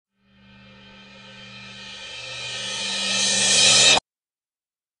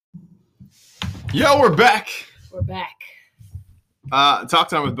Yo, we're back. We're back. Talk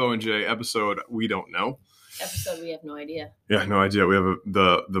Time with Bo and Jay, episode we don't know. Episode we have no idea. Yeah, no idea. We have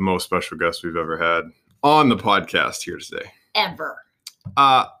the most special guest we've ever had on the podcast here today. Ever.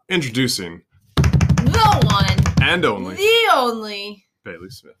 Introducing The one. and only The only. Bailey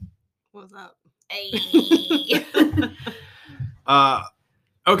Smith. What's up? Hey.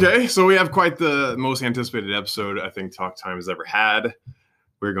 Okay, so we have quite the most anticipated episode I think Talk Time has ever had.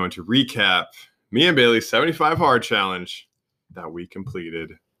 We're going to recap me and Bailey's 75 Hard Challenge that we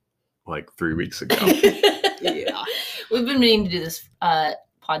completed like 3 weeks ago. Yeah. We've been meaning to do this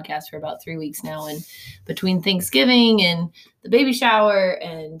podcast for about 3 weeks now, and between Thanksgiving and the baby shower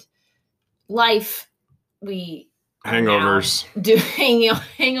and life, we Hangovers, do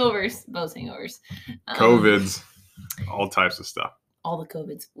hangovers, both hangovers, COVIDs, all types of stuff. all the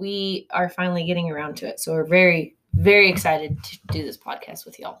COVIDs. We are finally getting around to it, so we're very, very excited to do this podcast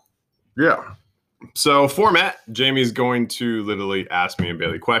with y'all. Yeah. So format, Jamie's going to literally ask me and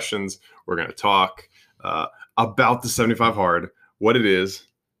Bailey questions. We're going to talk about the 75 Hard, what it is,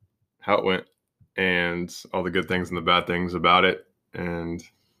 how it went, and all the good things and the bad things about it, and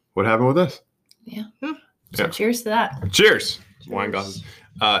what happened with us. Yeah. So Yeah. cheers to that. Cheers. Wine glasses.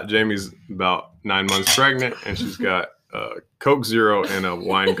 Jamie's about 9 months pregnant, and she's got Coke Zero and a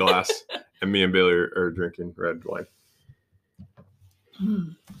wine glass, and me and Bailey are drinking red wine.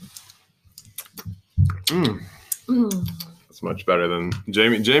 It's much better than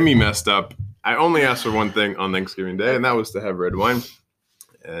Jamie. Jamie messed up. I only asked for one thing on Thanksgiving Day, and that was to have red wine.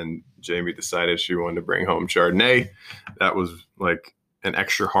 And Jamie decided she wanted to bring home Chardonnay. That was like an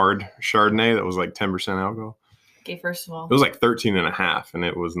extra hard Chardonnay that was like 10% alcohol. Okay, first of all, It was like 13 and a half, and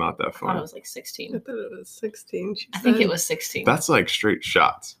it was not that I thought fun. it was like 16. I thought it was 16. I think it was 16. That's like straight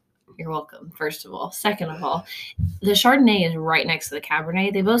shots. You're welcome, first of all. Second of all, the Chardonnay is right next to the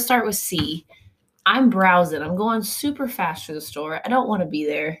Cabernet. They both start with C. I'm browsing. I'm going super fast to the store. I don't want to be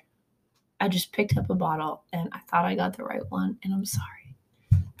there. I just picked up a bottle, and I thought I got the right one, and I'm sorry.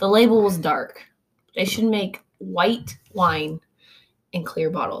 The label was dark. They should make white wine in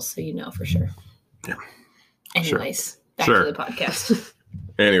clear bottles, so you know for sure. Yeah. Anyways, back Sure. to the podcast.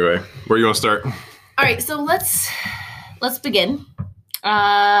 Anyway, where you want to start? All right, so let's begin.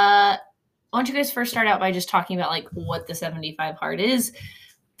 Why don't you guys first start out by just talking about like what the 75 Hard is,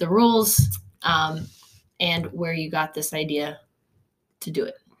 the rules, and where you got this idea to do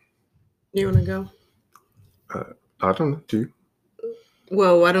it. You want to go? I don't know. Do you?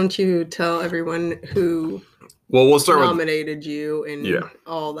 Well, why don't you tell everyone who Well, we'll start with. nominated you and Yeah.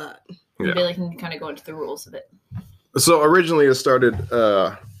 all that? Yeah. Billy can kind of go into the rules of it. So originally it started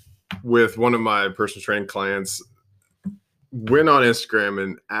with one of my personal training clients went on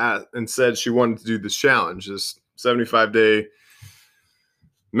Instagram and said she wanted to do this challenge, this 75-day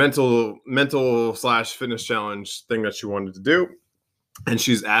mental / fitness challenge thing that she wanted to do. And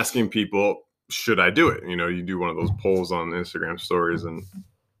she's asking people, should I do it? You know, you do one of those polls on Instagram stories and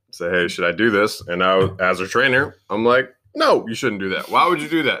say, hey, should I do this? And I, as a trainer, I'm like, no, you shouldn't do that. Why would you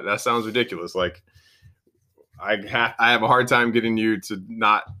do that? That sounds ridiculous. Like, I have a hard time getting you to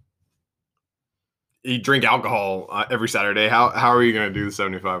not drink alcohol every Saturday. How are you going to do the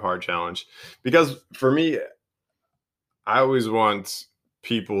 75 Hard Challenge? Because for me, I always want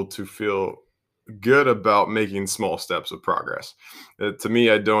people to feel good about making small steps of progress. To me,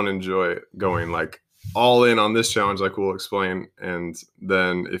 I don't enjoy going like all in on this challenge, like we'll explain. And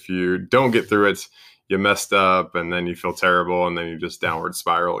then if you don't get through it, you messed up and then you feel terrible and then you just downward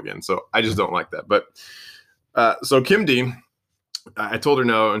spiral again. So I just don't like that. But so Kim Dean, I told her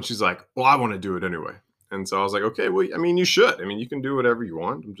no, and she's like, well, I want to do it anyway. And so I was like, okay, well, I mean, you should. I mean, you can do whatever you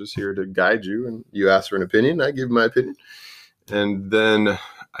want. I'm just here to guide you. And you ask for an opinion, I give my opinion. And then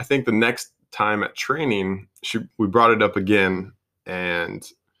I think the next time at training, we brought it up again. And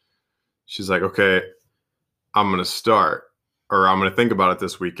she's like, okay, I'm going to start, or I'm going to think about it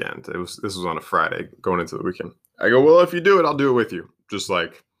this weekend. This was on a Friday going into the weekend. I go, well, if you do it, I'll do it with you.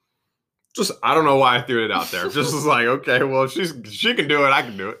 I don't know why I threw it out there. Just was like, okay, well, if she can do it, I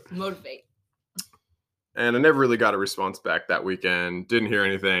can do it. Motivate. And I never really got a response back that weekend. Didn't hear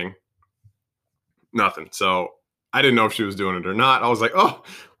anything. Nothing. So I didn't know if she was doing it or not. I was like, oh,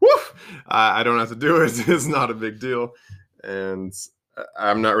 woof, I don't have to do it. It's not a big deal. And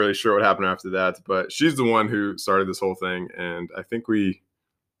I'm not really sure what happened after that. But she's the one who started this whole thing. And I think we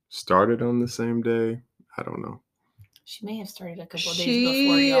started on the same day. I don't know. She may have started a couple of days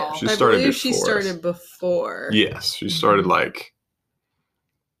before y'all. She I started believe she before us. started before. Yes, she started like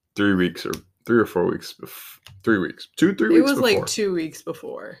 3 weeks or 3 or 4 weeks. 3 weeks. 3 weeks It was before. like 2 weeks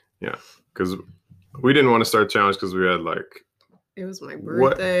before. Because we didn't want to start a challenge because we had like It was my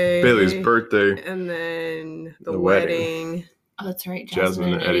What? birthday. Bailey's birthday. And then the wedding. wedding. Oh, that's right.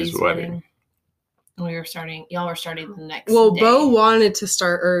 Jasmine and Eddie's wedding. Y'all were starting the next Well, day. Bo wanted to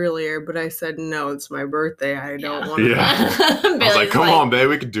start earlier, but I said, no, it's my birthday. I don't want to. Yeah. I was like, come on, babe,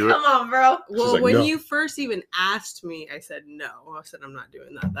 we could do it. Come on, bro. Well, like, when no. you first even asked me, I said, no. I said, I'm not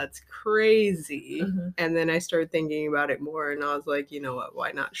doing that. That's crazy. Mhm. And then I started thinking about it more, and I was like, you know what?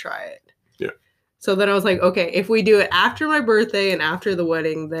 Why not try it? Yeah. So then I was like, okay, if we do it after my birthday and after the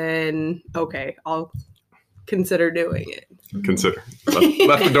wedding, then okay, I'll consider doing it. Consider.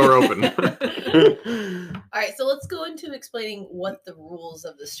 Left the door open. All right, so let's go into explaining what the rules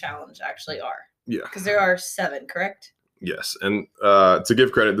of this challenge actually are. Yeah. Because there are 7, correct? Yes. And to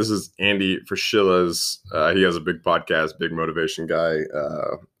give credit, this is Andy Frascilla's. He has a big podcast, big motivation guy,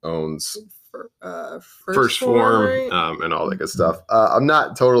 owns First Form, right? and all that good stuff. I'm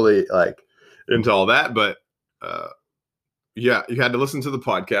not totally like into all that, but yeah, you had to listen to the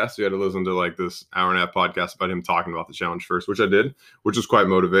podcast. You had to listen to like this hour and a half podcast about him talking about the challenge first, which I did, which was quite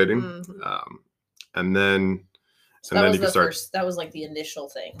motivating. Mhm. And then So and that then was you can the start. first. That was like the initial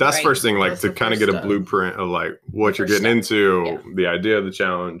thing. That's right? first thing, like That's to the kind of first get a step. blueprint of like what you're first getting step. into, Yeah. the idea of the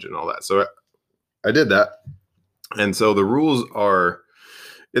challenge, and all that. So I did that, and so the rules are.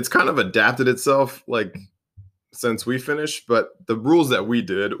 It's kind of adapted itself, like since we finished, but the rules that we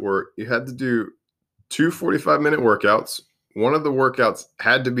did were you had to do 2 45-minute workouts. One of the workouts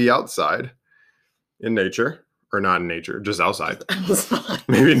had to be outside in nature, or not in nature, just outside.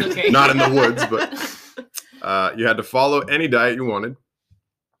 Maybe It's okay. not in the woods, but you had to follow any diet you wanted.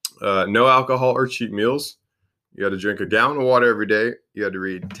 No alcohol or cheat meals. You had to drink a gallon of water every day. You had to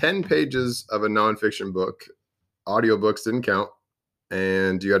read 10 pages of a nonfiction book. Audiobooks didn't count.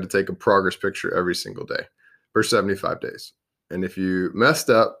 And you had to take a progress picture every single day for 75 days. And if you messed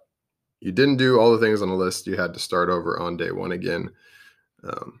up, you didn't do all the things on the list, you had to start over on day 1 again,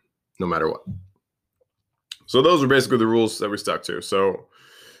 no matter what. So those were basically the rules that we stuck to. So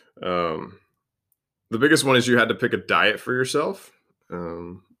the biggest one is you had to pick a diet for yourself. We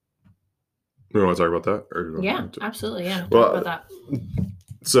want to talk about that? Or Yeah, absolutely. Yeah. Well, Talk about that.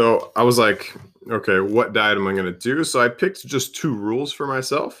 So I was like, okay, what diet am I going to do? So I picked just 2 rules for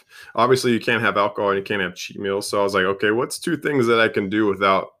myself. Obviously, you can't have alcohol and you can't have cheat meals. So I was like, okay, what's 2 things that I can do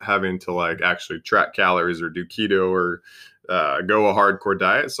without having to like actually track calories or do keto or go a hardcore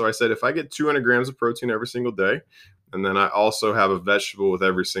diet? So I said, if I get 200 grams of protein every single day, and then I also have a vegetable with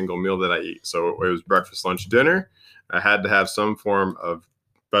every single meal that I eat. So it was breakfast, lunch, dinner. I had to have some form of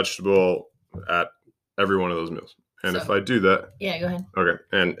vegetable at every one of those meals. And So- if I do that, Yeah, go ahead. okay.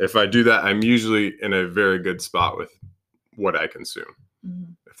 And if I do that, I'm usually in a very good spot with what I consume, Mhm.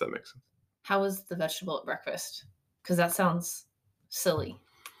 if that makes sense. How was the vegetable at breakfast? Because that sounds silly.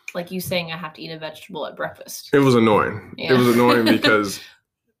 Like you saying I have to eat a vegetable at breakfast. It was annoying. Yeah. It was annoying because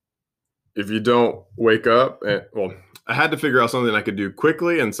if you don't wake up, I had to figure out something I could do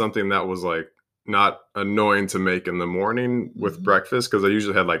quickly and something that was like not annoying to make in the morning with Mhm. breakfast, because I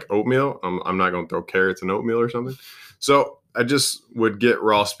usually had like oatmeal. I'm not going to throw carrots in oatmeal or something. So I just would get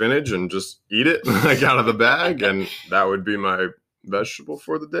raw spinach and just eat it like out of the bag, and that would be my vegetable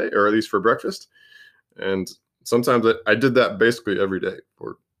for the day, or at least for breakfast. And sometimes I did that basically every day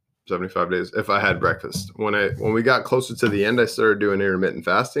for 75 days if I had breakfast. When we got closer to the end, I started doing intermittent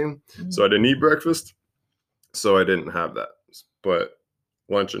fasting, so I didn't eat breakfast, so I didn't have that. But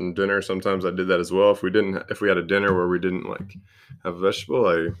lunch and dinner, sometimes I did that as well. If we had a dinner where we didn't like have a vegetable,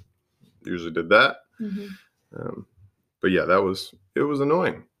 I usually did that. Mhm. But yeah, it was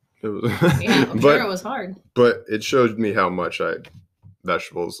annoying. It was, Yeah, I'm but sure it was hard. but it showed me how much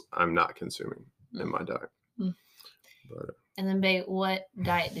vegetables I'm not consuming in my diet. Mm. But And then, babe, what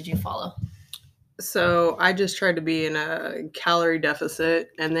diet did you follow? So I just tried to be in a calorie deficit,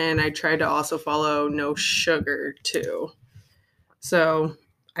 and then I tried to also follow no sugar too. So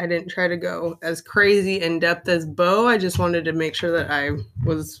I didn't try to go as crazy in depth as Bo. I just wanted to make sure that I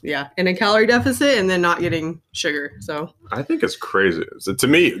was in a calorie deficit and then not getting sugar. So I think it's crazy. So to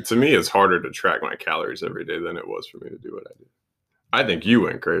me, it's harder to track my calories every day than it was for me to do what I did. I think you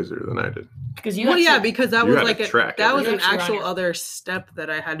went crazier than I did. Because you because that You was had like to track that was everything. an You actually actual run your- other step that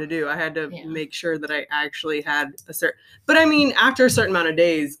I had to do. I had to Yeah. make sure that I actually had a certain. But I mean, after a certain amount of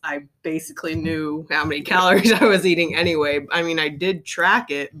days, I basically knew how many calories I was eating anyway. I mean, I did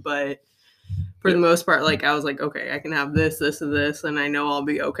track it, but for the most part, like I was like, okay, I can have this, this, and this, and I know I'll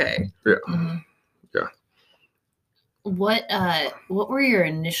be okay. Yeah. Mhm. Yeah. What were your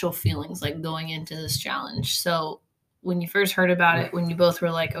initial feelings like going into this challenge? So when you first heard about it, when you both were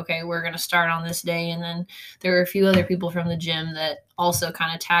like, okay, we're going to start on this day. And then there were a few other people from the gym that also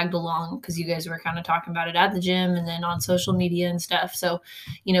kind of tagged along because you guys were kind of talking about it at the gym and then on social media and stuff. So,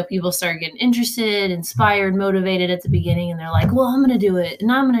 people started getting interested, inspired, motivated at the beginning. And they're like, well, I'm going to do it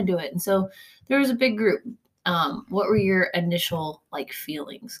and I'm going to do it. And so there was a big group. What were your initial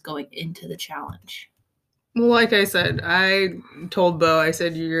feelings going into the challenge? Well, like I said, I told Bo, I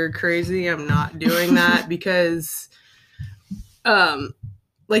said, you're crazy. I'm not doing that because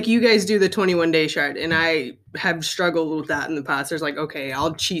you guys do the 21-day shred, and I have struggled with that in the past. There's okay,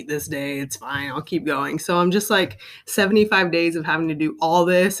 I'll cheat this day. It's fine. I'll keep going. So I'm just 75 days of having to do all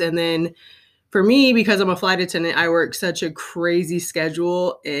this. And then for me, because I'm a flight attendant, I work such a crazy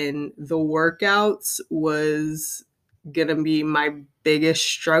schedule, and the workouts was going to be my biggest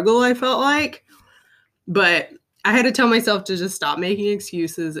struggle, I felt like. But I had to tell myself to just stop making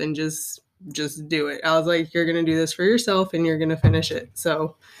excuses and just do it. I was like, you're going to do this for yourself and you're going to finish it.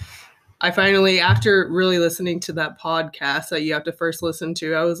 So I finally, after really listening to that podcast that you have to first listen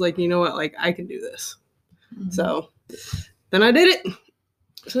to, I was like, you know what? I can do this. Mm-hmm. So then I did it.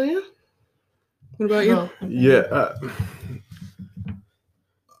 So yeah. What about you? Yeah.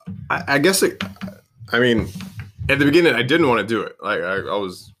 I guess at the beginning, I didn't want to do it.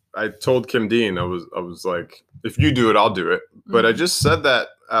 I told Kim Dean, I was like, if you do it, I'll do it. But mm-hmm. I just said that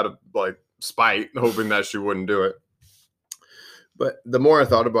out of spite, hoping that she wouldn't do it. But the more I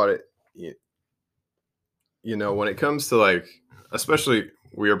thought about it, when it comes to especially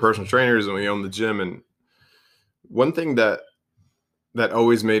we are personal trainers and we own the gym, and one thing that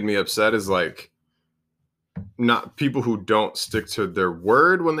always made me upset is not people who don't stick to their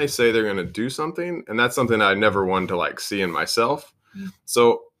word when they say they're going to do something. And that's something I never wanted to see in myself. Mm-hmm.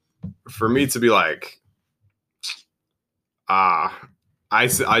 So for me to be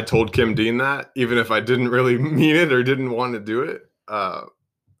I told Kim Dean that, even if I didn't really mean it or didn't want to do it.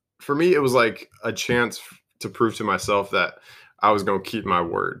 For me, it was a chance to prove to myself that I was going to keep my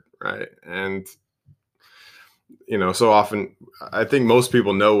word, right? And, so often I think most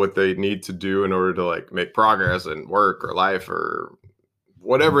people know what they need to do in order to make progress in work or life or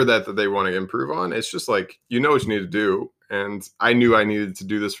whatever that they want to improve on. It's just what you need to do. And I knew I needed to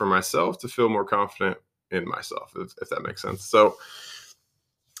do this for myself to feel more confident in myself, if that makes sense. So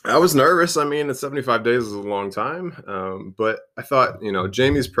I was nervous. 75 days is a long time. But I thought,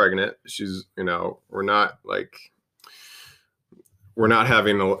 Jamie's pregnant. She's,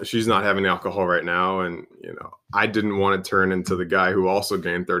 she's not having alcohol right now. And, I didn't want to turn into the guy who also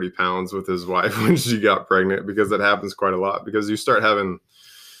gained 30 pounds with his wife when she got pregnant, because that happens quite a lot, because you start having,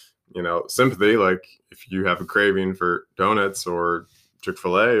 sympathy. If you have a craving for donuts or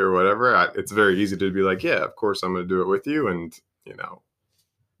Chick-fil-A or whatever, it's very easy to be yeah, of course I'm going to do it with you. And,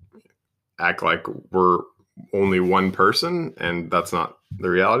 act like we're only one person, and that's not the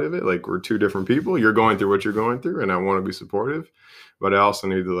reality of it. We're two different people. You're going through what you're going through, and I want to be supportive, but I also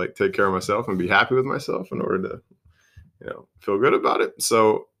need to take care of myself and be happy with myself in order to, feel good about it.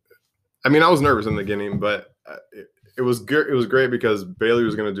 So, I was nervous in the beginning, but it was good. It was great because Bailey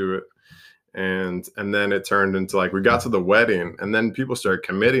was going to do it. And then it turned into we got to the wedding, and then people started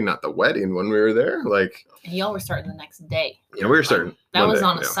committing at the wedding when we were there. And y'all were starting the next day. Yeah, we were starting. That Monday, was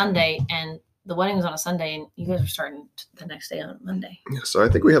on a Sunday, and the wedding was on a Sunday, and you guys were starting the next day on Monday. Yeah, so I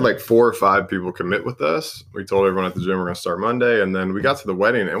think we had 4 or 5 people commit with us. We told everyone at the gym we're going to start Monday, and then we got to the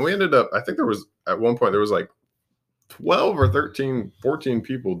wedding, and we ended up, I think at one point there was 12 or 13, 14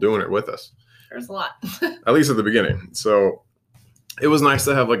 people doing it with us. There's a lot. At least at the beginning. So it was nice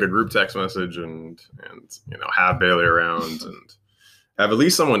to have a group text message and have Bailey around and have at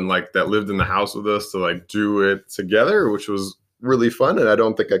least someone that lived in the house with us to do it together, which was really fun. And I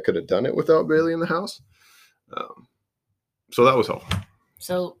don't think I could have done it without Bailey in the house. So that was helpful.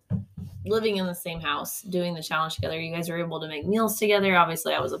 So living in the same house, doing the challenge together, you guys were able to make meals together.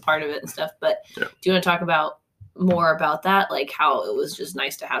 Obviously I was a part of it and stuff, but yeah. Do you want to talk more about that? How it was just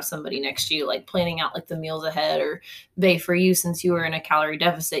nice to have somebody next to you, planning out the meals ahead, or for you, since you were in a calorie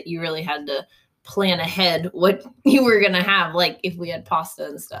deficit, you really had to plan ahead what you were going to have, if we had pasta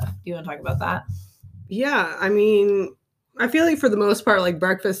and stuff. Do you want to talk about that? Yeah. I feel for the most part,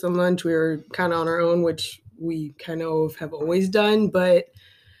 breakfast and lunch, we were kind of on our own, which we kind of have always done. But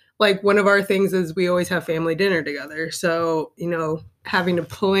one of our things is we always have family dinner together. So, having to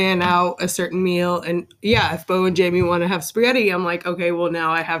plan out a certain meal. And yeah, if Bo and Jamie want to have spaghetti, I'm okay, well,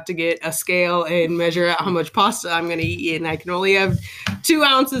 now I have to get a scale and measure out how much pasta I'm going to eat. And I can only have 2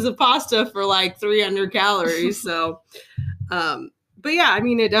 ounces of pasta for 300 calories. So, but yeah,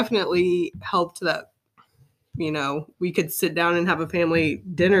 it definitely helped that, we could sit down and have a family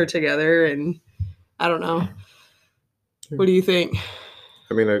dinner together. And I don't know. What do you think?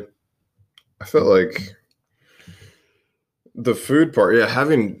 I mean, I felt like the food part, yeah,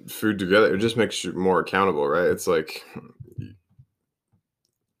 having food together, it just makes you more accountable, right? It's like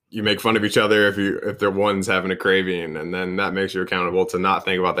you make fun of each other if the one's having a craving, and then that makes you accountable to not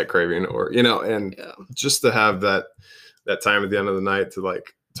think about that craving, or and Yeah. just to have that time at the end of the night to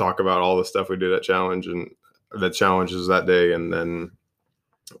like talk about all the stuff we did at challenge and the challenges that day. And then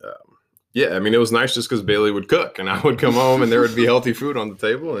yeah, I mean, it was nice just because Bailey would cook and I would come home and there would be healthy food on the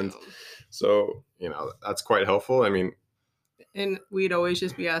table, and so that's quite helpful. I mean, and we'd always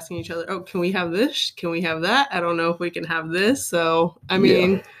just be asking each other, oh, can we have this? Can we have that? I don't know if we can have this. So, I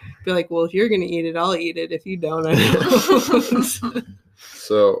mean, be like, well, if you're going to eat it, I'll eat it. If you don't, I don't.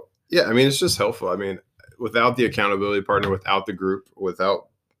 So, yeah, I mean, it's just helpful. I mean, without the accountability partner, without the group, without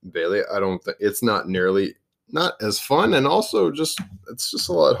Bailey, I don't think it's not as fun. And also it's just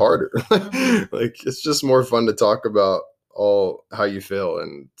a lot harder. Like, it's just more fun to talk about all how you feel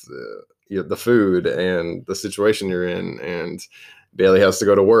and the food and the situation you're in. And Bailey has to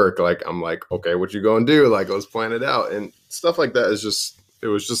go to work. Like, I'm like, okay, what you going to do? Like, let's plan it out. And stuff like that it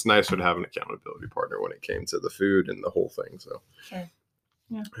was just nice to have an accountability partner when it came to the food and the whole thing. So, sure.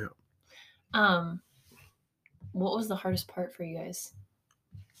 Yeah. What was the hardest part for you guys?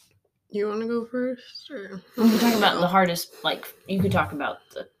 You want to go first? Or? We can talk about the hardest, like, you could talk about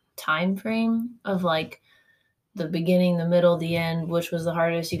the time frame of, like, the beginning, the middle, the end, which was the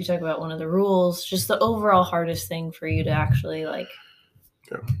hardest. You could talk about one of the rules, just the overall hardest thing for you to actually, like...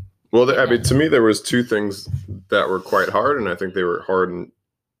 Yeah. Well, I mean, to me, there was two things that were quite hard, and I think they were hard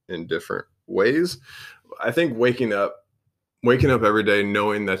in different ways. I think waking up every day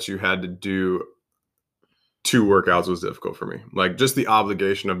knowing that you had to do 2 workouts was difficult for me. Like, just the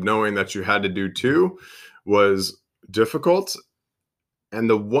obligation of knowing that you had to do 2 was difficult. And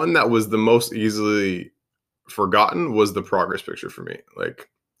the one that was the most easily forgotten was the progress picture for me. Like,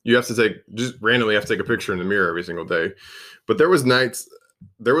 you have to just randomly have to take a picture in the mirror every single day. But there was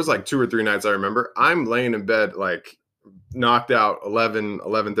like 2 or 3 nights I remember I'm laying in bed, like, knocked out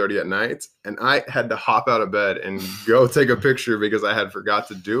 11:30 at night, and I had to hop out of bed and go take a picture because I had forgot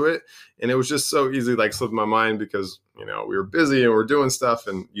to do it. And it was just so easy, like, slipped my mind because we were busy and we're doing stuff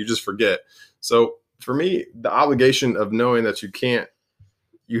and you just forget. So for me, the obligation of knowing that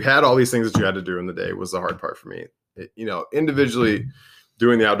you had all these things that you had to do in the day was the hard part for me. Individually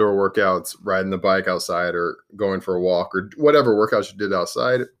doing the outdoor workouts, riding the bike outside or going for a walk or whatever workouts you did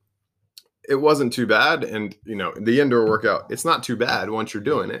outside, it wasn't too bad. And, the indoor workout, it's not too bad once you're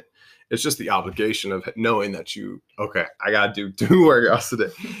doing it. It's just the obligation of knowing that I got to do 2 workouts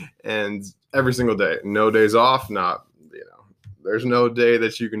today and every single day, no days off, there's no day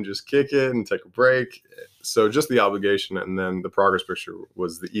that you can just kick it and take a break. So just the obligation. And then the progress picture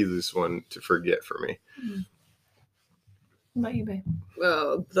was the easiest one to forget for me. What about you, babe?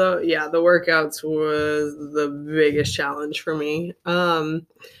 Well, the workouts was the biggest challenge for me.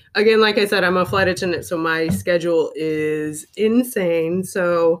 Again, like I said, I'm a flight attendant, so my schedule is insane.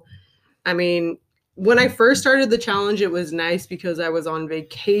 So, I mean, when I first started the challenge, it was nice because I was on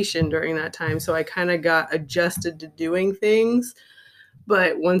vacation during that time. So I kind of got adjusted to doing things.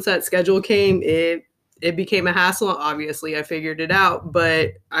 But once that schedule came, it became a hassle. Obviously, I figured it out.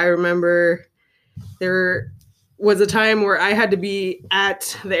 But I remember there was a time where I had to be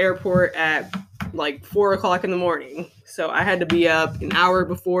at the airport at like 4:00 in the morning. So I had to be up an hour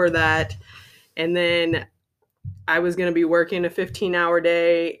before that. And then I was going to be working a 15-hour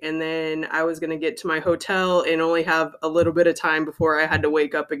day. And then I was going to get to my hotel and only have a little bit of time before I had to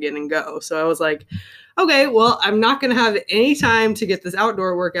wake up again and go. So I was like, okay, well, I'm not going to have any time to get this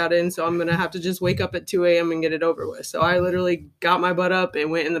outdoor workout in. So I'm going to have to just wake up at 2 a.m. and get it over with. So I literally got my butt up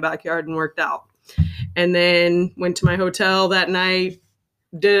and went in the backyard and worked out. And then went to my hotel that night,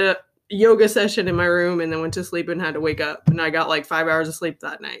 did a yoga session in my room, and then went to sleep and had to wake up. And I got like 5 hours of sleep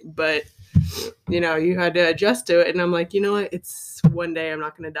that night. But, you had to adjust to it. And I'm like, you know what? It's one day. I'm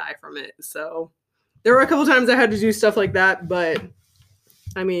not going to die from it. So there were a couple times I had to do stuff like that. But,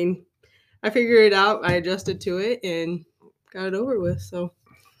 I mean, I figured it out. I adjusted to it and got it over with. So,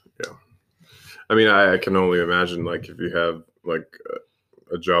 yeah. I mean, I can only imagine, like, if you have, like,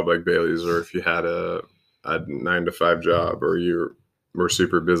 a job like Bailey's, or if you had a 9-to-5 job, or you were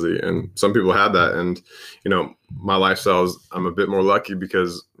super busy, and some people had that. And my lifestyle is, I'm a bit more lucky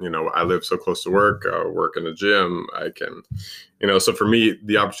because I live so close to work. I work in a gym. I can so for me,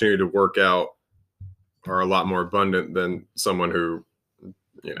 the opportunity to work out are a lot more abundant than someone who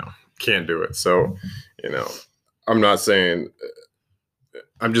can't do it. So I'm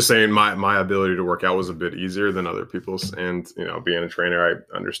just saying my ability to work out was a bit easier than other people's. And, being a trainer,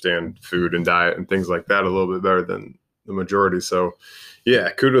 I understand food and diet and things like that a little bit better than the majority. So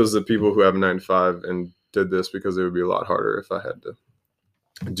yeah, kudos to people who have 9 to 5 and did this, because it would be a lot harder if I had to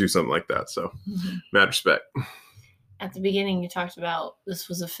do something like that. So mad respect. At the beginning, you talked about this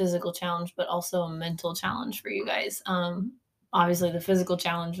was a physical challenge, but also a mental challenge for you guys. Obviously the physical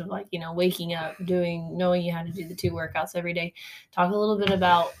challenge of like, waking up, knowing you had to do the 2 workouts every day. Talk a little bit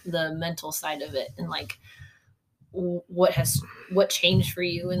about the mental side of it, and like what changed for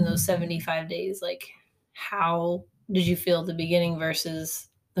you in those 75 days? Like, how did you feel at the beginning versus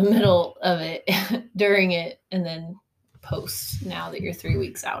the middle of it, during it, and then post, now that you're 3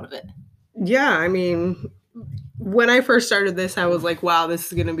 weeks out of it? Yeah, I mean, when I first started this, I was like, wow, this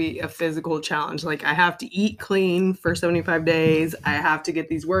is going to be a physical challenge. Like, I have to eat clean for 75 days. I have to get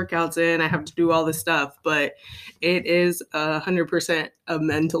these workouts in. I have to do all this stuff. But it is 100% a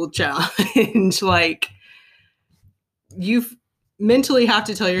mental challenge. Like, you mentally have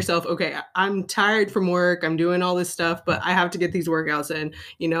to tell yourself, okay, I'm tired from work. I'm doing all this stuff, but I have to get these workouts in.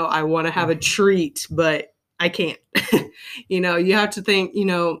 I want to have a treat, but I can't. You have to think,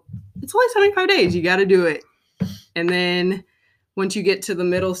 it's only 75 days. You got to do it. And then once you get to the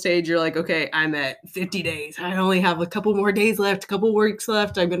middle stage, you're like, okay, I'm at 50 days. I only have a couple more days left, a couple weeks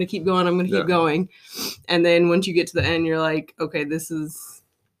left. I'm going to keep going. I'm going to keep going. And then once you get to the end, you're like, okay, this is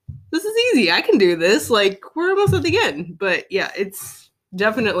easy. I can do this. Like, we're almost at the end. But yeah, it's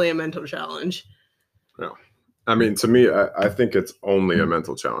definitely a mental challenge. Yeah. I mean, to me, I think it's only a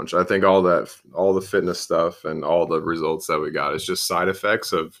mental challenge. I think all the fitness stuff and all the results that we got is just side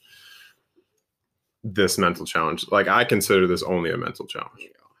effects of this mental challenge. Like, I consider this only a mental challenge.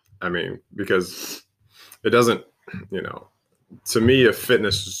 I mean, because it doesn't, to me, a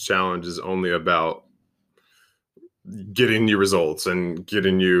fitness challenge is only about getting you results and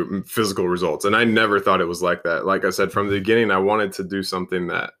getting you physical results. And I never thought it was like that. Like I said, from the beginning, I wanted to do something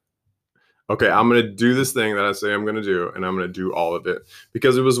that, okay, I'm going to do this thing that I say I'm going to do, and I'm going to do all of it,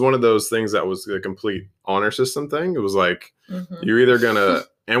 because it was one of those things that was a complete honor system thing. It was like, you're either going to,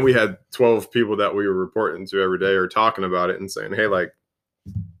 and we had 12 people that we were reporting to every day or talking about it and saying, hey, like,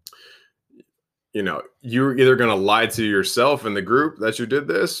 you're either going to lie to yourself in the group that you did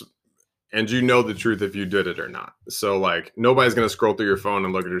this, and the truth if you did it or not. So like, nobody's going to scroll through your phone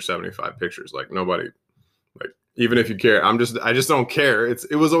and look at your 75 pictures. Like, nobody, like, even if you care, I just don't care.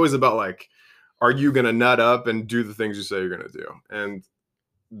 It was always about like, are you going to nut up and do the things you say you're going to do? And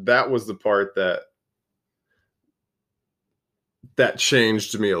that was the part that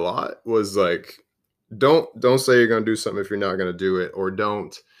changed me a lot, was like, don't say you're going to do something if you're not going to do it, or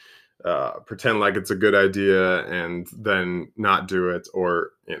don't pretend like it's a good idea and then not do it,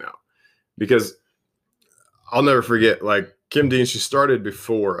 or, because I'll never forget, like, Kim Dean, she started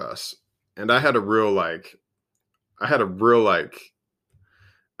before us, and I had a real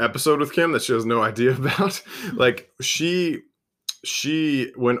episode with Kim that she has no idea about. Like, she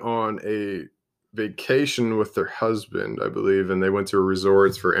went on a vacation with their husband, I believe, and they went to a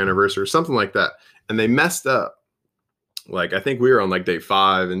resort for anniversary or something like that, and they messed up. Like, I think we were on like day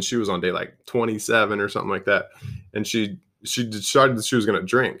 5 and she was on day like 27 or something like that, and she decided that she was going to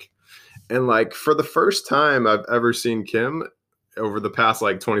drink. And like, for the first time I've ever seen Kim over the past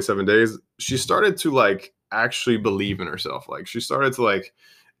like 27 days, she started to like actually believe in herself. Like, she started to like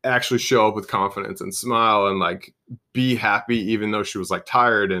actually show up with confidence and smile and like be happy, even though she was like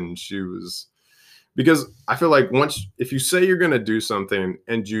tired. And because I feel like if you say you're going to do something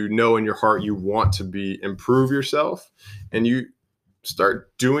and in your heart you want to improve yourself, and you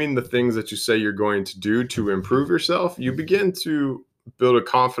start doing the things that you say you're going to do to improve yourself, you begin to build a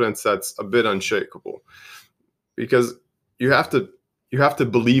confidence that's a bit unshakable, because you have to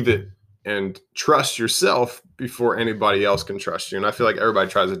believe it and trust yourself before anybody else can trust you. And I feel like everybody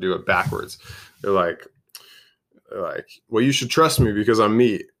tries to do it backwards. They're like, well, you should trust me because I'm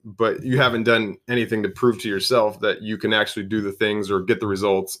me, but you haven't done anything to prove to yourself that you can actually do the things or get the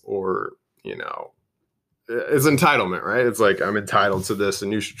results, or, it's entitlement, right? It's like, I'm entitled to this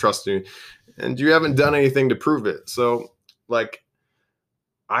and you should trust me, and you haven't done anything to prove it. So like,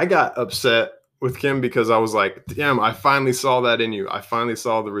 I got upset with Kim because I was like, damn, I finally saw that in you. I finally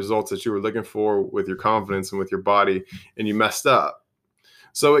saw the results that you were looking for with your confidence and with your body, and you messed up.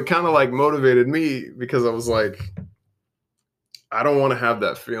 So it kind of like motivated me, because I was like, I don't want to have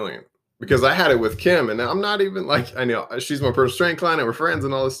that feeling, because I had it with Kim, and I'm not even like, I know she's my personal training client and we're friends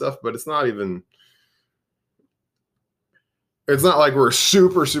and all this stuff, but it's not like we're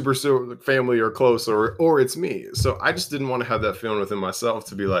super, super, super family or close, or it's me. So I just didn't want to have that feeling within myself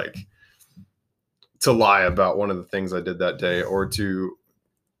to be like, to lie about one of the things I did that day, or to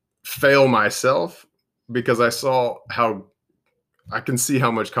fail myself, because I can see how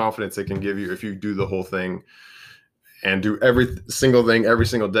much confidence it can give you if you do the whole thing and do every single thing every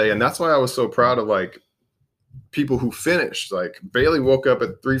single day. And that's why I was so proud of like people who finished. Like Bailey woke up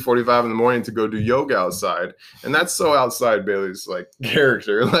at 3:45 in the morning to go do yoga outside, and that's so outside Bailey's like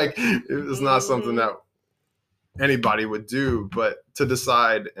character. Like it was not something that anybody would do, but to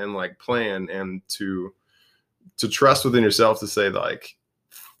decide and like plan and to trust within yourself to say like,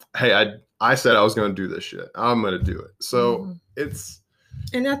 hey, I said I was going to do this shit. I'm going to do it. So it's,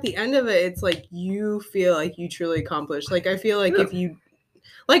 and at the end of it, it's like you feel like you truly accomplished. Like I feel like if you,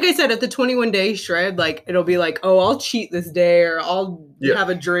 like I said, at the 21-day shred, like it'll be like, oh, I'll cheat this day, or I'll have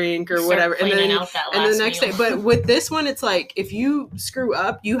a drink or whatever, and then the next day. But with this one, it's like if you screw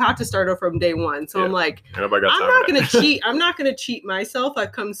up, you have to start over from day one. So I'm like, I'm not gonna cheat. I'm not gonna cheat myself.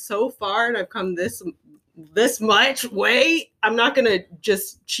 I've come so far, and I've come this much way. I'm not gonna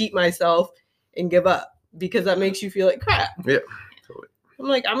just cheat myself and give up, because that makes you feel like crap. Yeah, totally. I'm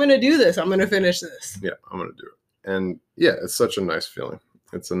like, I'm gonna do this. I'm gonna finish this. Yeah, I'm gonna do it. And yeah, it's such a nice feeling.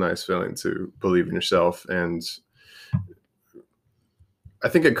 It's a nice feeling to believe in yourself. And I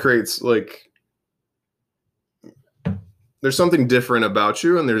think it creates like, there's something different about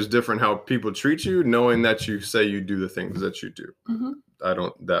you, and there's different how people treat you, knowing that you say you do the things that you do. Mm-hmm.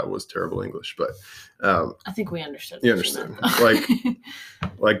 That was terrible English, but I think we understood. You understand.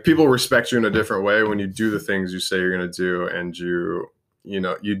 like people respect you in a different way when you do the things you say you're going to do, and you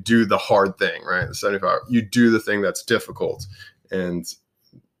do the hard thing, right? The 75, you do the thing that's difficult. And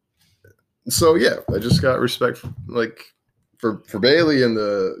so, yeah, I just got respect for Bailey and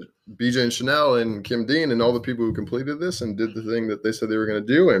the BJ and Chanel and Kim Dean and all the people who completed this and did the thing that they said they were going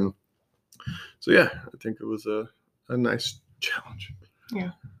to do. And so, yeah, I think it was a nice challenge.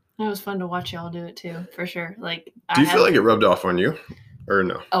 Yeah. It was fun to watch y'all do it too, for sure. Like, do you feel like it rubbed off on you or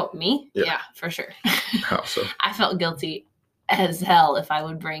no? Oh, me? Yeah, for sure. How so? I felt guilty as hell if I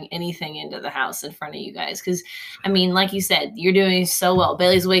would bring anything into the house in front of you guys. Because, I mean, like you said, you're doing so well.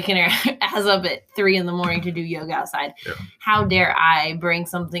 Bailey's waking her ass up at 3 a.m. to do yoga outside. Yeah. How dare I bring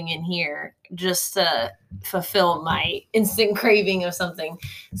something in here just to fulfill my instant craving of something?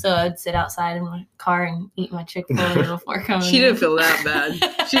 So I'd sit outside in my car and eat my Chick-fil-A before coming. She didn't feel that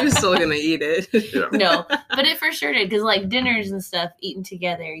bad. She was still gonna eat it. Yeah. No, but it for sure did, because like dinners and stuff, eating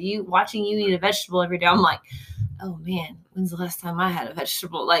together, watching you eat a vegetable every day, I'm like, oh man, when's the last time I had a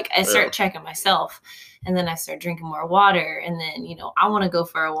vegetable? Like I start checking myself, and then I start drinking more water. And then, I want to go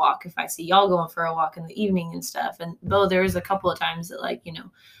for a walk if I see y'all going for a walk in the evening and stuff. And though there was a couple of times that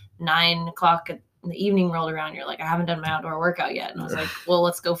 9 o'clock in the evening rolled around, you're like, I haven't done my outdoor workout yet. And I was like, well,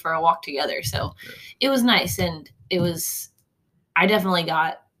 let's go for a walk together. So it was nice. And I definitely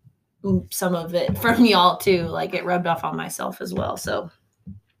got some of it from y'all too. Like it rubbed off on myself as well. So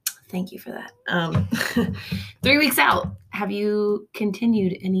thank you for that. 3 weeks out, have you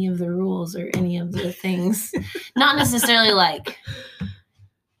continued any of the rules or any of the things? Not necessarily like,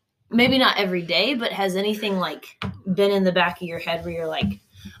 maybe not every day, but has anything been in the back of your head where you're like,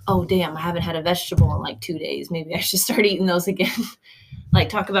 oh damn, I haven't had a vegetable in 2 days. Maybe I should start eating those again.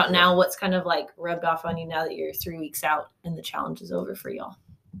 Talk about now what's kind of rubbed off on you now that you're 3 weeks out and the challenge is over for y'all.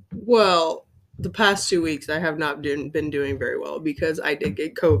 Well, the past 2 weeks, I have not been doing very well because I did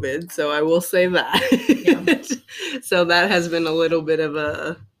get COVID. So I will say that. Yeah. So that has been a little bit of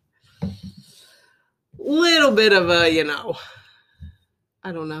a,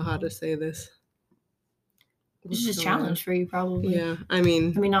 I don't know how to say this. It's just a challenge for you, probably. Yeah. I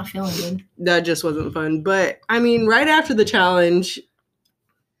mean, not feeling good. That just wasn't fun. But I mean, right after the challenge,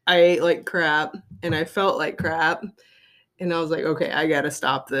 I ate like crap and I felt like crap. And I was like, okay, I got to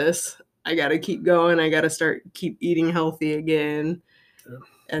stop this. I got to keep going. I got to keep eating healthy again. Yeah.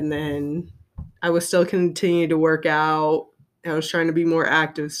 And then I was still continuing to work out. I was trying to be more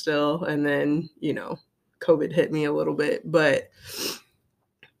active still. And then, COVID hit me a little bit. But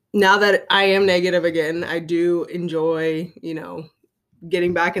now that I am negative again, I do enjoy,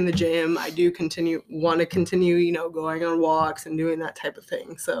 getting back in the gym. I do want to continue, going on walks and doing that type of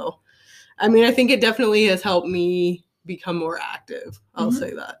thing. So, I mean, I think it definitely has helped me become more active. I'll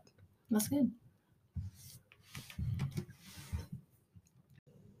say that. That's good.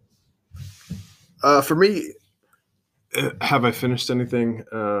 For me, have I finished anything?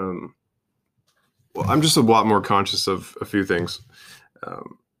 Well, I'm just a lot more conscious of a few things.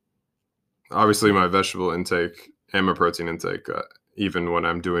 Obviously, my vegetable intake and my protein intake, even when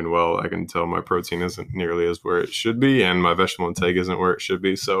I'm doing well, I can tell my protein isn't nearly as where it should be, and my vegetable intake isn't where it should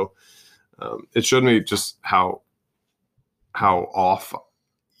be. So it showed me just how off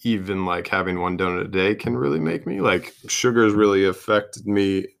even having one donut a day can really make me. Sugar has really affected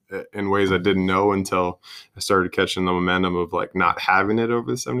me in ways I didn't know until I started catching the momentum of not having it over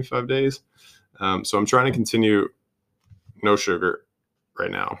the 75 days. So I'm trying to continue no sugar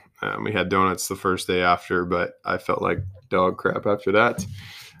right now. We had donuts the first day after, but I felt like dog crap after that.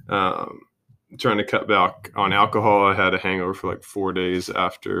 Trying to cut back on alcohol. I had a hangover for like 4 days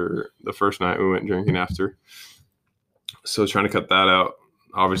after the first night we went drinking after. So trying to cut that out.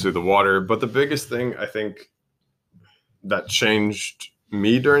 Obviously the water. But the biggest thing I think that changed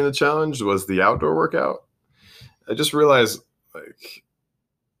me during the challenge was the outdoor workout. I just realized like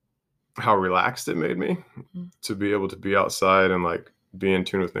how relaxed it made me to be able to be outside and like be in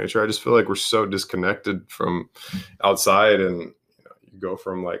tune with nature. I just feel like we're so disconnected from outside, and you go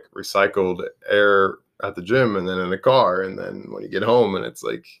from like recycled air at the gym and then in a car, and then when you get home and it's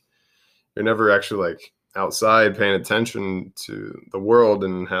like you're never actually like outside paying attention to the world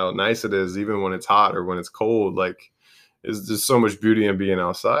and how nice it is, even when it's hot or when it's cold. Like there's just so much beauty in being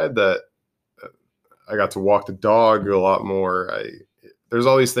outside that I got to walk the dog a lot more. There's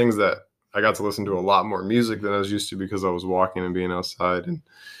all these things that I got to listen to a lot more music than I was used to because I was walking and being outside. And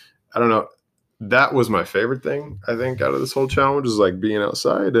I don't know, that was my favorite thing, I think, out of this whole challenge, is like being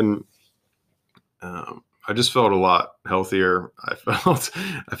outside. And I just felt a lot healthier. I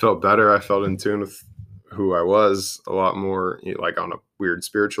felt better. I felt in tune with who I was a lot more, like on a weird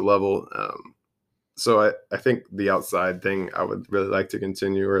spiritual level. So I think the outside thing I would really like to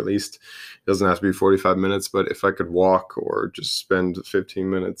continue, or at least it doesn't have to be 45 minutes, but if I could walk or just spend 15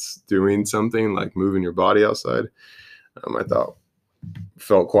 minutes doing something like moving your body outside, I thought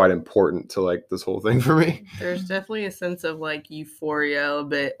felt quite important to like this whole thing for me. There's definitely a sense of like euphoria a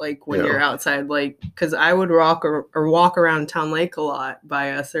bit, like when you're outside, like, because I would walk around Town Lake a lot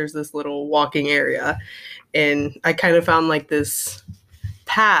by us. There's this little walking area, and I kind of found like this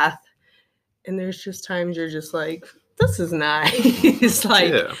path. And there's just times you're just like, this is nice.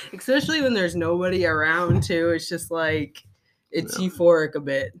 Like, especially when there's nobody around too. It's just like, it's euphoric a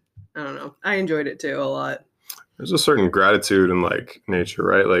bit. I don't know. I enjoyed it too a lot. There's a certain gratitude in like nature,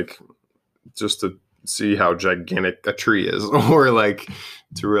 right? Like just to see how gigantic a tree is, or like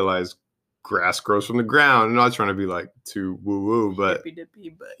to realize grass grows from the ground. I'm not trying to be like too woo-woo, but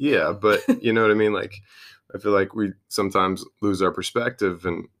yeah, but you know what I mean? Like, I feel like we sometimes lose our perspective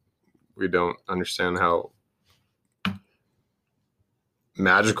and we don't understand how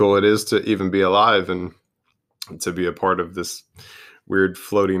magical it is to even be alive and to be a part of this weird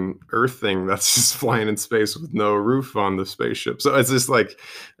floating earth thing that's just flying in space with no roof on the spaceship. So it's just like,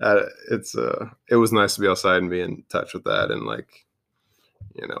 it was nice to be outside and be in touch with that and like,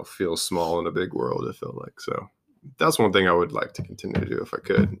 feel small in a big world, it felt like. So that's one thing I would like to continue to do if I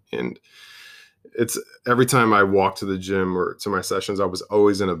could. And it's every time I walk to the gym or to my sessions, I was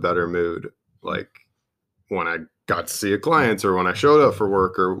always in a better mood. Like when I got to see a client or when I showed up for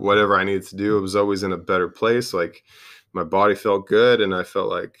work or whatever I needed to do, it was always in a better place. Like my body felt good. And I felt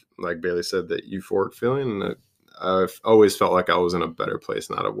like Bailey said, that euphoric feeling. And I've always felt like I was in a better place,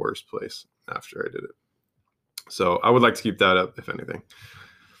 not a worse place after I did it. So I would like to keep that up, if anything.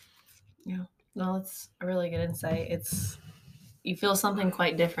 Yeah, no, that's a really good insight. You feel something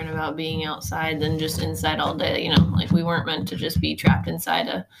quite different about being outside than just inside all day. Like we weren't meant to just be trapped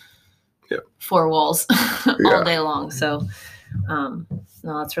inside four walls all day long. So, no,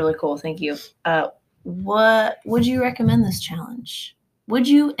 that's really cool. Thank you. What would you recommend this challenge? Would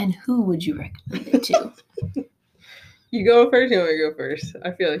you, and who would you recommend it to? You go first. You want me to go first? I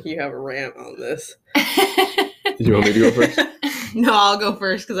feel like you have a rant on this. You want me to go first? No, I'll go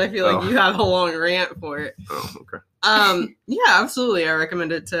first because I feel like you have a long rant for it. Oh, okay. Yeah, absolutely. I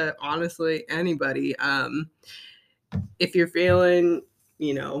recommend it to honestly anybody. If you're feeling,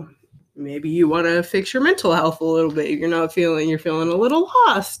 maybe you want to fix your mental health a little bit. You're feeling a little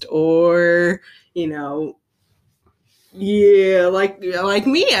lost, or, like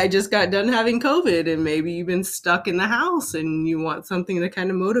me, I just got done having COVID, and maybe you've been stuck in the house and you want something to kind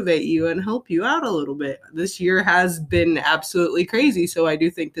of motivate you and help you out a little bit. This year has been absolutely crazy. So I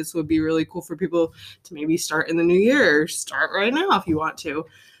do think this would be really cool for people to maybe start in the new year, or start right now if you want to.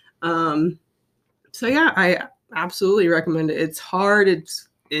 So yeah, I absolutely recommend it. It's hard.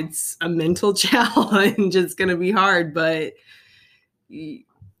 It's a mental challenge. It's going to be hard, but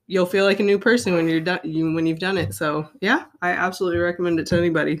you'll feel like a new person when you're done. When you've done it. So yeah, I absolutely recommend it to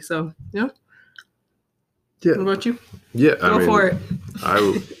anybody. So yeah. What about you? Yeah, go for it.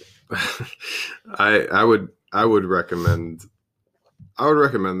 I would recommend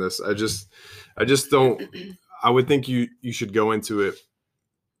this. I just don't. I would think you should go into it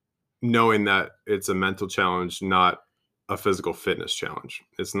knowing that it's a mental challenge, not a physical fitness challenge.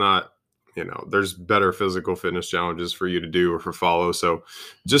 It's not. There's better physical fitness challenges for you to do or for follow. So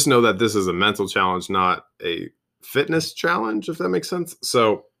just know that this is a mental challenge, not a fitness challenge, if that makes sense.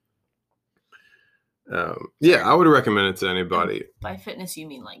 So Yeah, I would recommend it to anybody. By fitness, you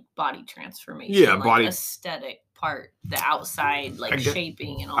mean like body transformation? Yeah, like body aesthetic part, the outside, like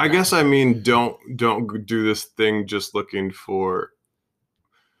shaping and all I that. guess I mean don't do this thing just looking for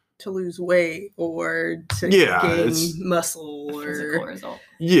to lose weight or to gain muscle or physical result.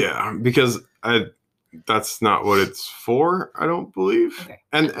 Yeah, because that's not what it's for, I don't believe. Okay.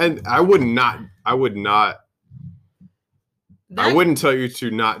 And I wouldn't tell you to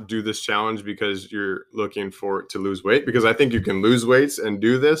not do this challenge because you're looking for it to lose weight, because I think you can lose weights and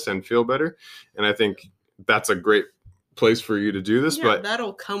do this and feel better. And I think that's a great place for you to do this, but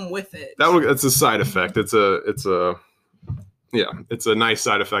that'll come with it. It's a side effect. It's a nice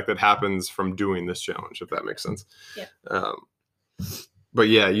side effect that happens from doing this challenge, if that makes sense. Yeah. But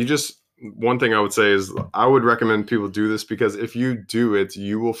yeah, one thing I would say is I would recommend people do this, because if you do it,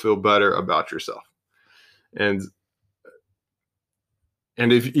 you will feel better about yourself. And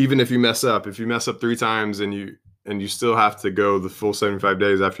if you mess up 3 times and you still have to go the full 75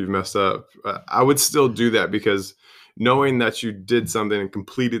 days after you've messed up, I would still do that, because knowing that you did something and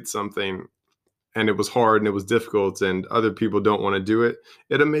completed something and it was hard and it was difficult and other people don't want to do it,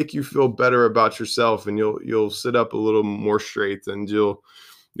 it'll make you feel better about yourself, and you'll sit up a little more straight, and you'll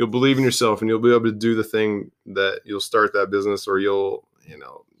believe in yourself, and you'll be able to do the thing that you'll start that business, or you'll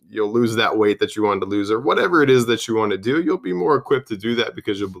lose that weight that you wanted to lose, or whatever it is that you want to do. You'll be more equipped to do that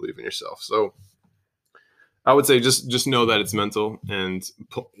because you'll believe in yourself. So I would say just know that it's mental, and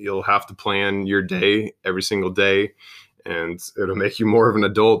you'll have to plan your day every single day, and it'll make you more of an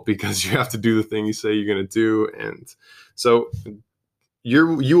adult because you have to do the thing you say you're going to do. And so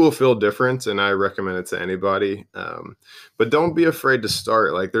you will feel different, and I recommend it to anybody. But don't be afraid to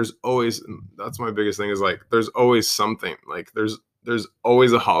start. Like that's my biggest thing, is like, there's always something. Like there's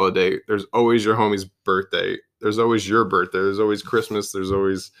always a holiday. There's always your homie's birthday. There's always your birthday. There's always Christmas. There's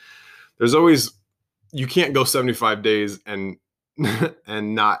always, you can't go 75 days and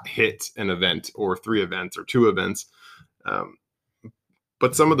not hit an event or 3 events or 2 events.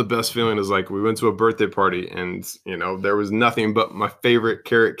 But some of the best feeling is like, we went to a birthday party and, there was nothing but my favorite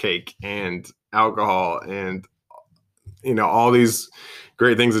carrot cake and alcohol and, all these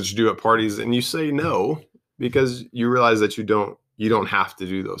great things that you do at parties, and you say no because you realize that you don't have to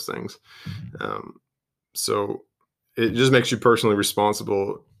do those things. So it just makes you personally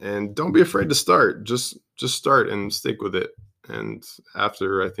responsible, and don't be afraid to start. Just start and stick with it. And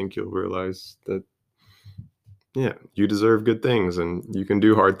after, I think you'll realize that, yeah, you deserve good things, and you can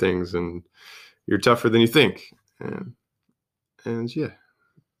do hard things, and you're tougher than you think. And yeah,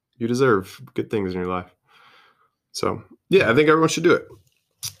 you deserve good things in your life. So yeah, I think everyone should do it.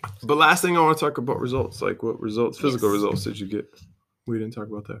 But last thing, I want to talk about results. Like, what results, physical results did you get? We didn't talk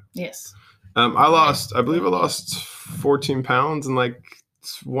about that. Yes. I believe I lost 14 pounds and like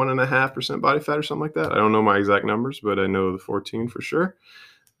 1.5% body fat or something like that. I don't know my exact numbers, but I know the 14 for sure.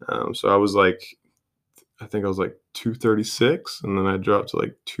 So I was like, I think I was like 236, and then I dropped to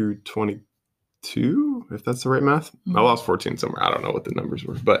like 222, if that's the right math. Mm-hmm. I lost 14 somewhere. I don't know what the numbers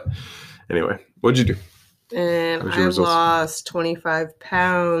were, but anyway, what'd you do? And I lost 25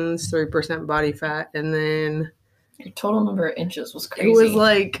 pounds, 3% body fat, and then your total number of inches was crazy. It was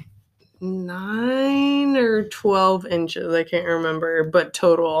like 9 or 12 inches. I can't remember, but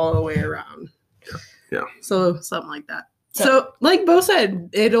total all the way around. Yeah. So something like that. So like Bo said,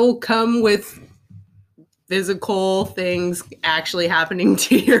 it'll come with physical things actually happening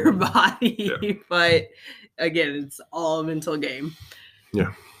to your body. Yeah. But again, it's all a mental game.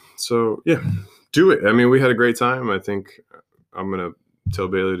 Yeah. So yeah, do it. I mean, we had a great time. I think I'm going to tell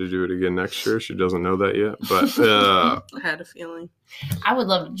Bailey to do it again next year. She doesn't know that yet, but I had a feeling. I would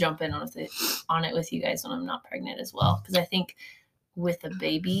love to jump in on it with you guys when I'm not pregnant as well, because I think with a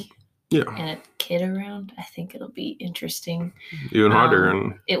baby and a kid around, I think it'll be interesting. Even harder,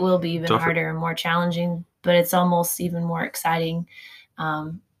 and it will be even tougher. Harder and more challenging, but it's almost even more exciting.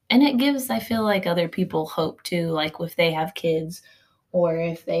 And it gives, I feel like, other people hope too, like if they have kids or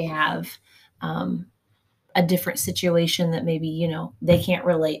if they have a different situation that maybe, they can't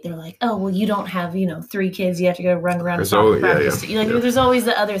relate. They're like, oh, well, you don't have, 3 kids. You have to go run around soccer practice. There's always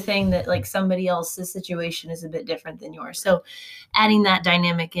the other thing that like somebody else's situation is a bit different than yours. So adding that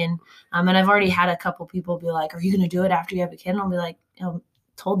dynamic in, and I've already had a couple people be like, are you going to do it after you have a kid? And I'll be like,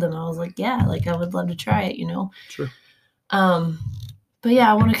 told them, I was like, yeah, like I would love to try it, Sure. But yeah,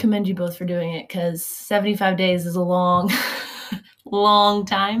 I want to commend you both for doing it, because 75 days is a long, long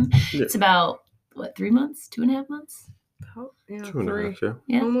time. Yeah. It's about, 3 months, 2.5 months? Oh, yeah, 2.5,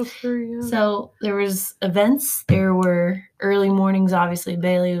 yeah. Almost 3, yeah. So there was events. There were early mornings, obviously.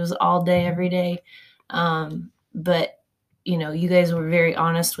 Bailey was all day, every day. But you guys were very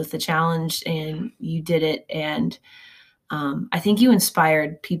honest with the challenge and you did it. And I think you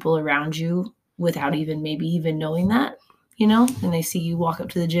inspired people around you without maybe even knowing that, and they see you walk up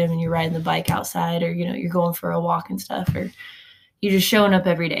to the gym and you're riding the bike outside, or, you're going for a walk and stuff, or you're just showing up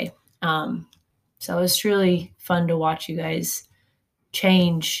every day. So it was truly fun to watch you guys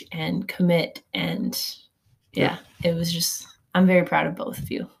change and commit. And yeah, it was just, I'm very proud of both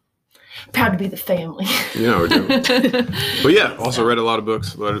of you. Proud to be the family. We're doing. But yeah, also read a lot of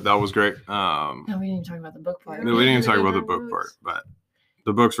books. That was great. No, we didn't even talk about the book part. No, we didn't even talk about the book part, but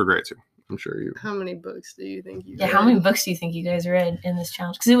the books were great too. I'm sure you. How many books do you think you Yeah, read? how many books do you think you guys read in this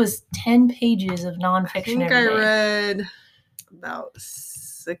challenge? Because it was 10 pages of nonfiction I think every I day. read about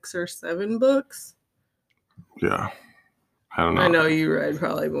 6 or 7 books. Yeah. I don't know. I know you read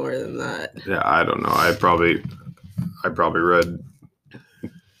probably more than that. Yeah, I don't know. I probably read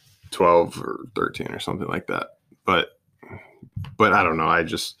 12 or 13 or something like that. But I don't know.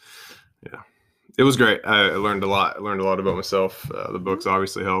 It was great. I learned a lot. I learned a lot about myself. The books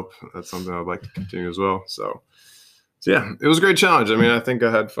obviously help. That's something I'd like to continue as well. So yeah, it was a great challenge. I mean, I think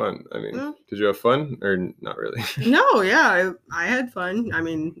I had fun. I mean, Did you have fun or not really? No, yeah, I had fun. I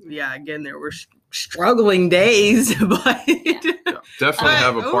mean, yeah, again, there were struggling days, but Yeah, definitely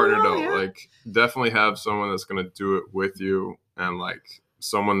have a partner though. yeah. Like, definitely have someone that's gonna do it with you, and like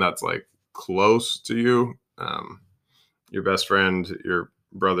someone that's like close to you. Your best friend, your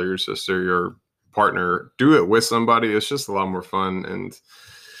brother, your sister, your partner. Do it with somebody. It's just a lot more fun and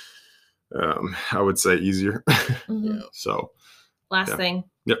I would say easier. Mhm. Yeah. So Last Yeah. thing.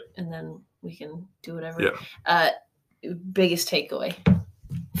 Yep. And then we can do whatever. Yeah. Biggest takeaway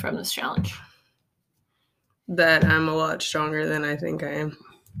from this challenge. that I'm a lot stronger than I think I am.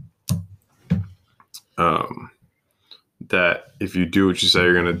 That if you do what you say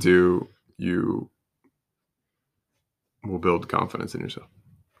you're gonna do, you will build confidence in yourself.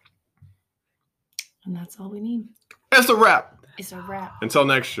 And that's all we need. That's a wrap. It's a wrap. Until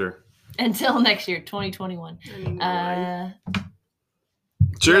next year. Until next year, 2021.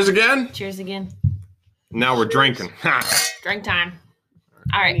 Cheers again. Cheers again. Now we're drinking. Drink time.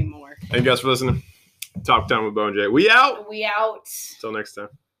 All right. Anymore. Thank you guys for listening. Talk Time with Bo and Jay. We out. We out. Until next time.